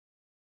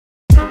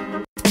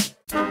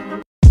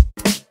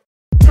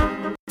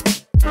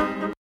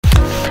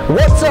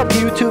What's up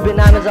YouTube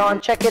and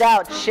Amazon? Check it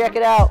out, check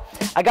it out.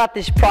 I got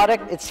this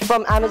product. It's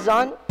from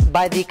Amazon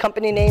by the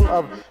company name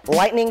of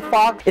Lightning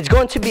Fox. It's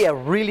going to be a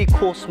really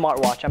cool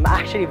smartwatch. I'm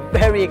actually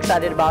very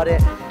excited about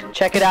it.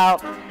 Check it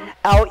out,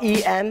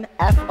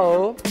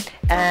 LEMFO.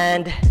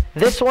 And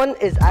this one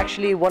is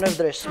actually one of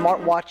their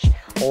smartwatch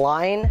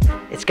line.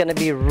 It's gonna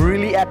be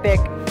really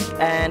epic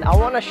and I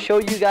wanna show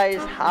you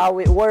guys how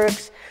it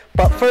works.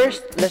 But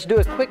first, let's do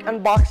a quick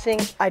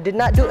unboxing. I did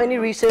not do any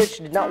research,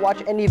 did not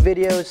watch any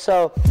videos.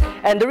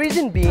 And the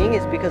reason being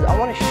is because I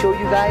wanna show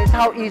you guys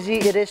how easy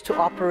it is to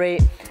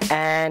operate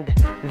and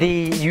the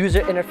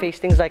user interface,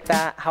 things like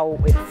that, how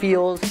it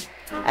feels,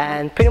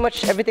 and pretty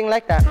much everything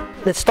like that.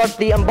 Let's start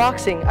the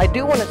unboxing. I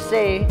do wanna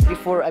say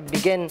before I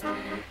begin,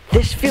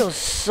 this feels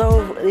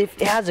so, it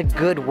has a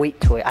good weight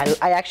to it.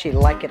 I actually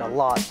like it a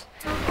lot.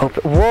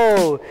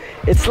 Whoa,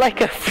 it's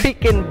like a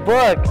freaking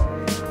book.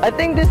 I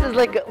think this is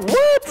like,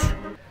 what?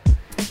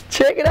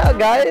 Check it out,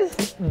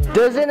 guys.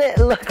 Doesn't it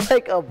look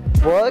like a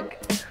book?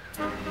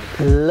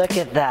 Look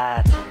at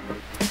that.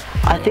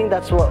 I think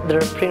that's what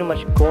they're pretty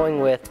much going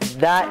with.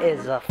 That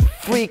is a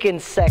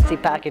freaking sexy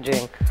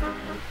packaging.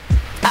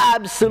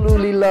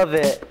 Absolutely love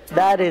it.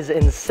 That is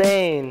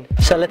insane.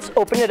 So let's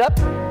open it up.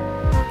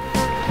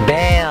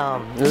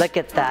 Bam, look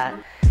at that.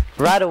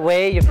 Right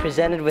away, you're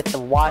presented with the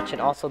watch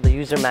and also the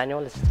user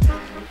manual.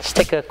 Let's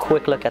take a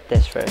quick look at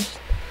this first.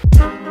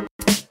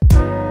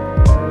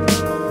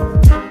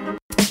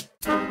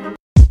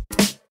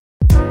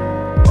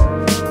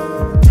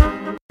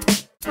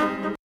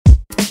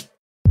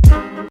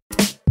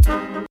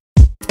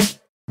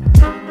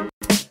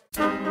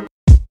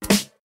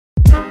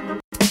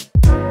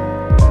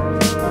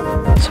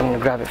 So I'm gonna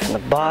grab it from the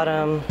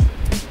bottom.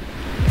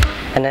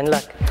 And then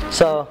look,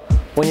 so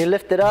when you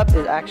lift it up,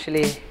 it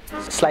actually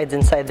slides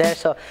inside there.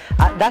 So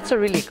that's a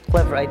really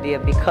clever idea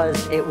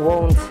because it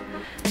won't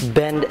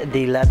bend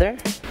the leather.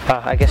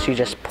 I guess you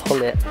just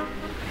pull it.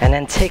 And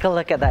then take a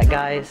look at that,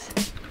 guys.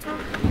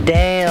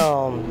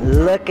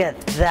 Damn, look at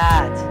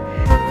that.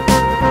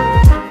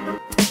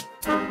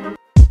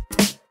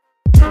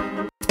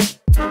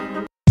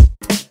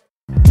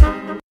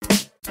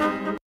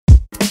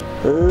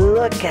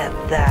 Look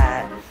at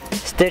that.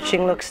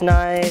 Stitching looks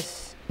nice.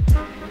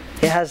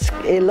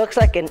 It looks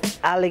like an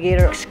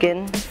alligator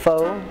skin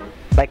faux,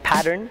 like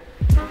pattern.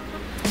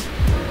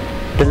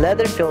 The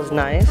leather feels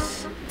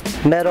nice.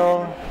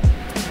 Metal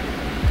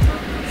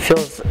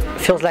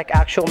feels like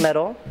actual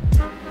metal.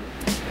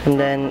 And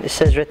then it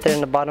says right there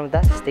in the bottom of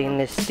that,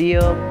 stainless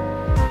steel.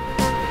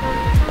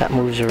 That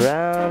moves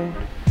around.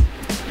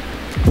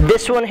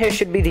 This one here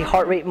should be the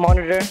heart rate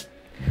monitor.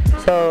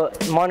 So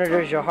it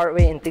monitors your heart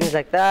rate and things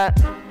like that.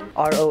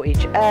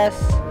 ROXANT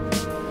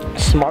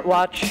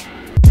smartwatch.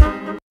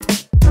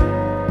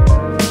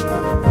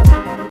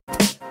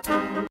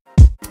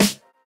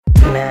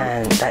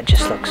 Man, that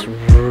just looks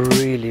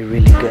really,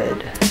 really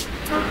good.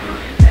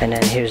 And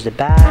then here's the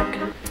back.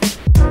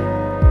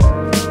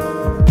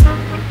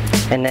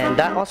 And then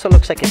that also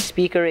looks like a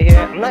speaker right here.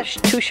 I'm not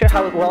too sure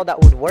how well that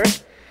would work,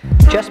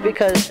 just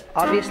because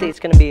obviously it's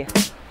gonna be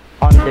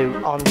on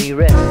the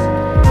wrist.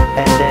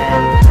 And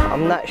then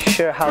I'm not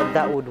sure how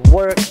that would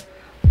work,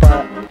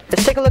 but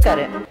let's take a look at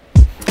it.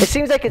 It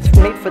seems like it's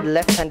made for the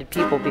left-handed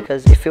people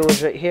because if it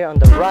was right here on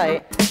the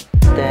right,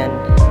 then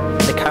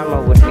the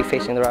camera wouldn't be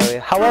facing the right way.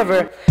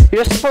 However,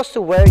 you're supposed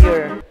to wear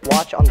your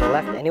watch on the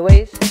left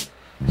anyways.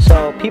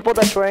 So people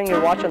that's wearing your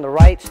watch on the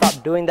right,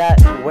 stop doing that,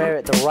 wear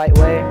it the right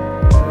way.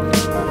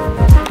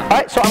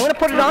 Alright, so I'm gonna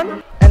put it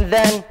on and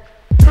then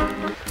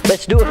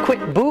let's do a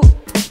quick boot,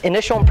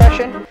 initial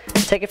impression,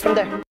 and take it from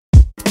there.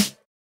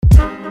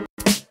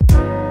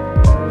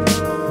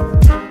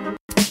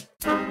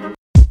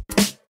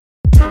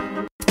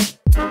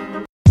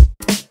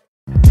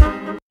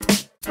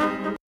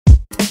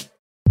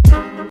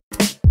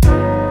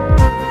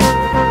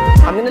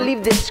 I'm gonna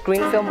leave this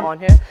screen film on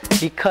here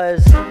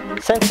because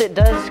since it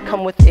does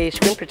come with a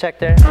screen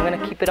protector, I'm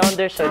gonna keep it on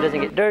there so it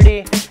doesn't get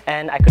dirty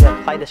and I could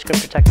apply the screen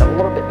protector a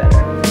little bit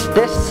better.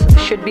 This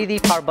should be the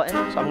power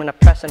button, so I'm gonna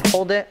press and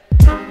hold it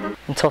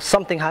until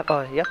something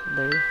happens. Oh, yep,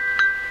 there you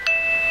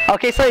go.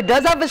 Okay, so it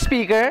does have a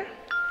speaker.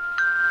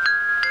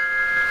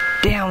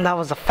 Damn, that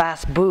was a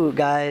fast boot,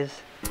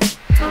 guys.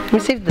 Let me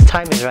see if the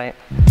time is right.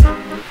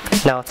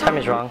 No, time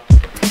is wrong.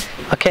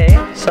 Okay,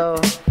 so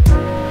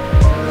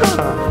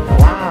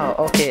wow,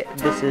 okay,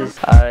 this is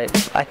alright.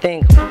 I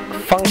think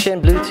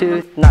function,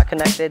 Bluetooth, not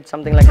connected,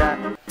 something like that.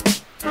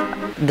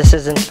 This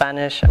is in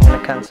Spanish. I'm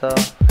gonna cancel.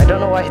 I don't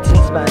know why it's in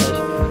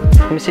Spanish.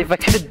 Let me see if I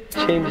could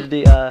change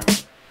the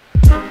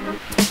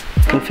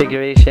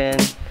configuration.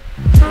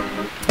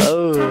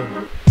 Oh,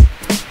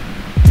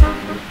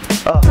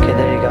 okay,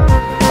 there you go.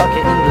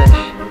 Okay, English.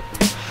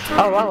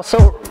 Oh wow,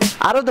 so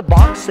out of the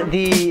box,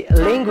 the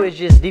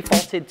language is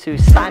defaulted to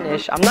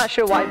Spanish. I'm not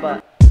sure why,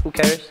 but who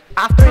cares?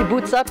 After it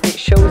boots up, it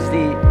shows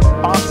the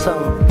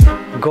awesome,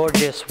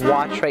 gorgeous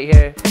watch right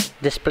here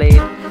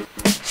displayed.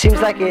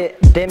 Seems like it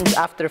dims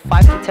after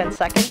 5 to 10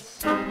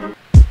 seconds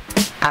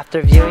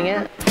after viewing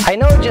it. I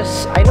know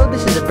this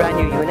is a brand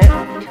new unit,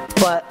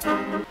 But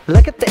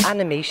look at the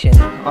animation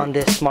on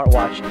this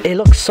smartwatch. It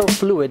looks so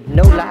fluid,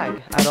 no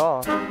lag at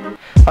all.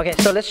 Okay,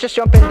 so let's just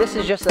jump in. This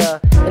is just an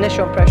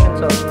initial impression,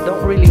 so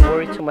don't really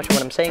worry too much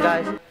what I'm saying,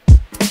 guys.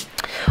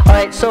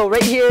 Alright, so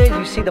right here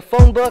you see the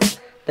phone book,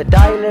 the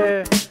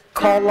dialer,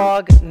 call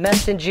log,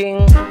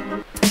 messaging,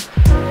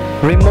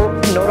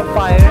 remote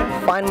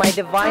notifier, find my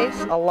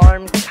device,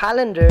 alarm,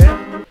 calendar.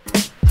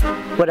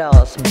 What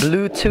else?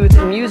 Bluetooth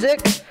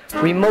music,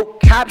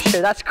 remote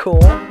capture, that's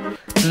cool.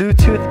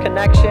 Bluetooth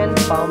connection,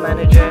 file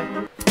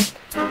manager,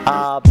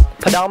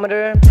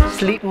 pedometer,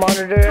 sleep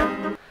monitor,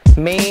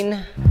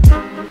 main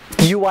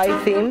UI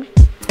theme,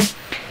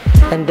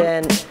 and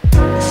then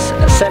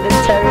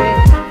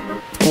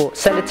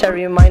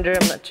sedentary reminder,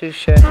 I'm not too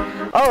sure.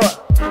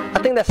 Oh, I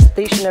think that's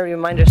stationary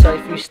reminder, so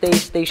if you stay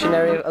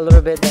stationary a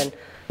little bit, then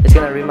it's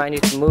gonna remind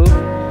you to move.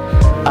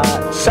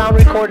 Sound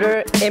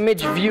recorder,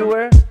 image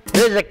viewer,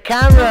 there's a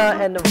camera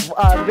and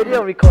a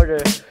video recorder.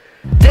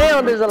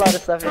 Damn, there's a lot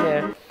of stuff in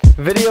here.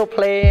 Video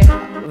player,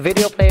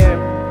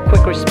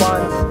 quick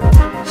response,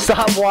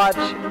 stopwatch,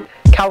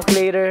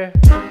 calculator,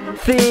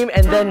 theme,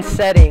 and then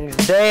settings.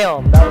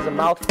 Damn, that was a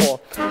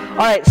mouthful.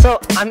 Alright, so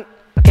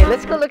okay,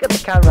 let's go look at the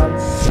camera. I'm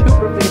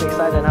super freaking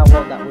excited on how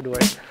well that would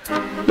work.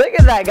 Look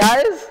at that,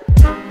 guys.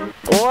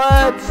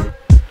 What?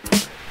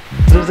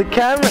 There's a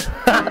camera.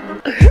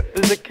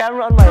 There's a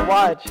camera on my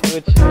watch,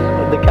 which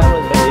the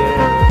camera's right here.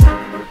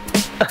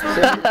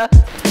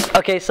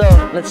 Okay, so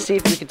let's see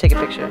if we can take a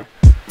picture.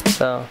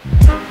 So,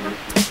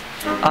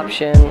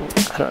 option,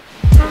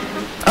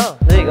 oh,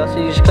 there you go. So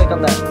you just click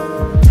on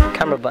that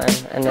camera button,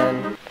 and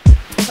then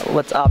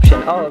what's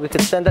option? Oh, we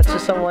could send that to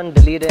someone,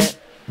 delete it.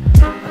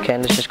 Okay,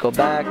 and let's just go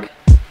back.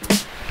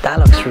 That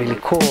looks really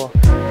cool.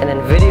 And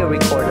then video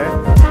recorder.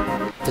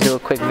 Let's do a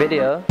quick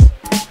video.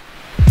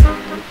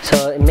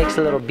 So it makes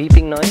a little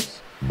beeping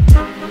noise.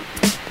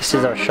 This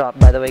is our shop,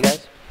 by the way,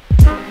 guys.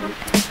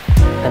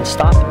 And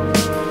stop.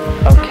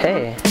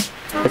 Okay,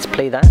 let's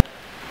play that.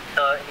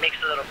 So it makes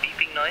a little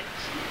beeping noise.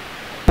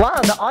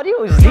 Wow, the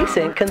audio is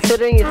decent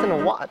considering it's in a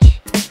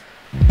watch.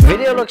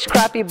 Video looks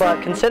crappy,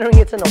 but considering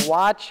it's in a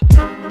watch,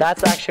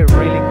 that's actually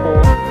really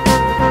cool.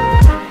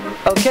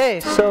 Okay,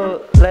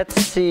 so let's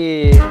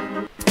see.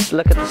 Let's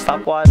look at the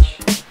stopwatch.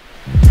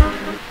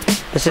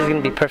 This is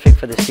gonna be perfect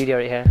for this video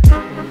right here.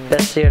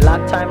 That's your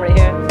lap time right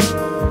here.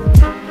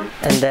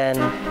 And then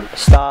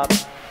stop.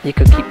 You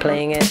could keep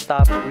playing it,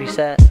 stop,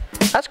 reset.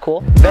 That's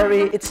cool.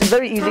 It's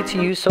very easy to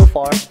use so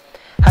far.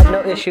 Had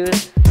no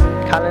issues.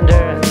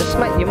 Calendar.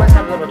 You might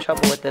have a little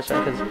trouble with this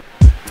one because,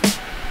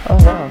 oh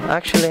wow,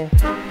 actually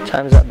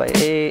times that by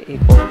 8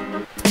 equals.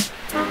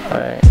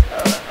 Alright.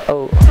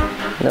 Oh,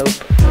 nope.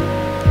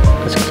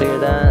 Let's clear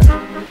that.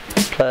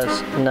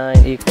 Plus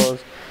 9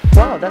 equals.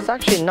 Wow, that's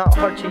actually not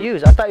hard to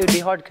use. I thought it would be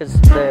hard because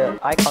the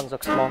icons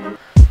look small.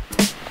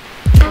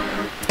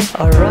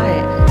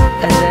 Alright,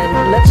 and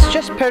then let's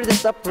just pair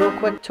this up real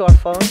quick to our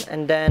phone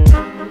and then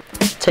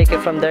take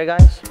it from there,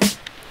 guys.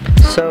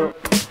 So,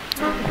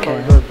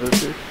 okay.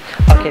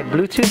 Okay,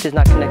 Bluetooth is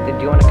not connected.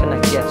 Do you want to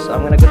connect? Yes. So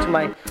I'm going to go to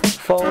my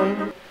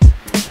phone.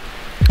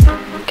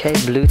 Okay,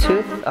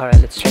 Bluetooth. Alright,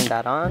 let's turn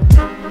that on.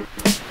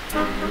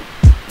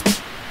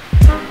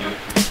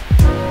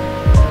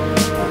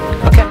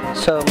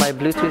 So my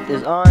Bluetooth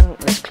is on.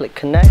 Let's click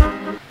connect.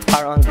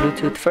 Power on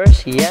Bluetooth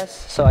first. Yes.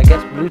 So I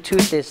guess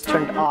Bluetooth is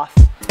turned off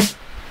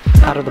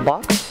out of the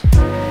box.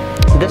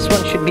 This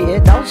one should be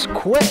it. That was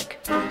quick.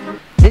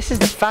 This is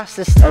the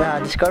fastest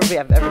discovery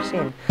I've ever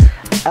seen.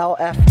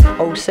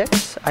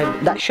 LF06.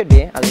 That should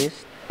be at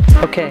least.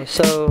 Okay,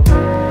 so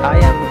I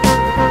am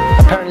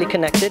apparently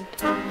connected.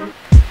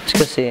 Let's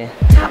go see.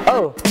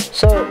 Oh,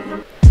 so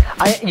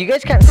you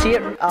guys can't see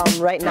it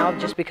right now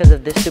just because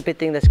of this stupid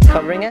thing that's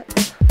covering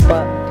it.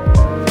 But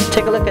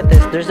take a look at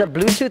this. There's a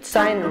Bluetooth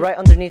sign right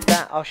underneath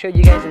that. I'll show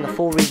you guys in the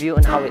full review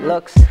and how it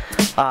looks.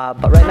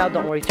 But right now,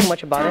 don't worry too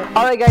much about it.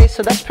 Alright guys,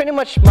 so that's pretty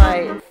much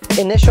my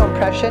initial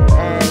impression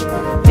and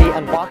the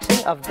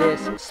unboxing of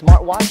this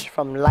smartwatch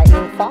from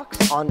Lightning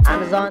Fox on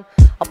Amazon.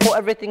 I'll put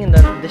everything in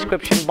the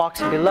description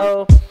box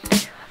below.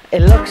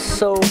 It looks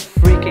so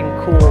freaking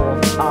cool.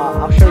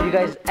 I'll show you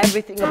guys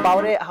everything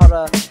about it, how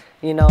to,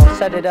 you know,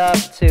 set it up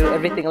to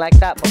everything like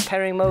that. But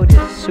pairing mode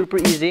is super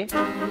easy.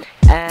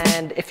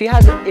 And if you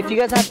guys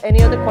have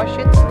any other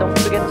questions, don't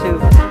forget to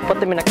put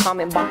them in a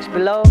comment box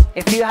below.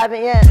 If you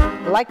haven't yet,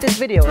 like this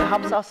video. It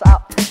helps us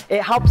out.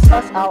 It helps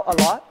us out a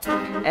lot.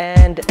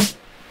 And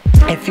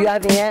if you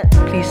haven't yet,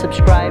 please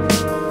subscribe.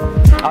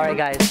 Alright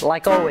guys,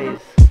 like always,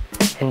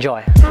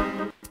 enjoy.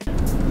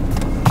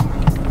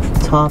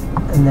 Top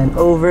and then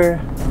over.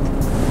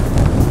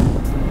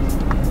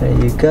 There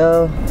you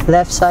go.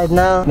 Left side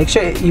now. Make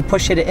sure you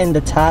push it in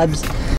the tabs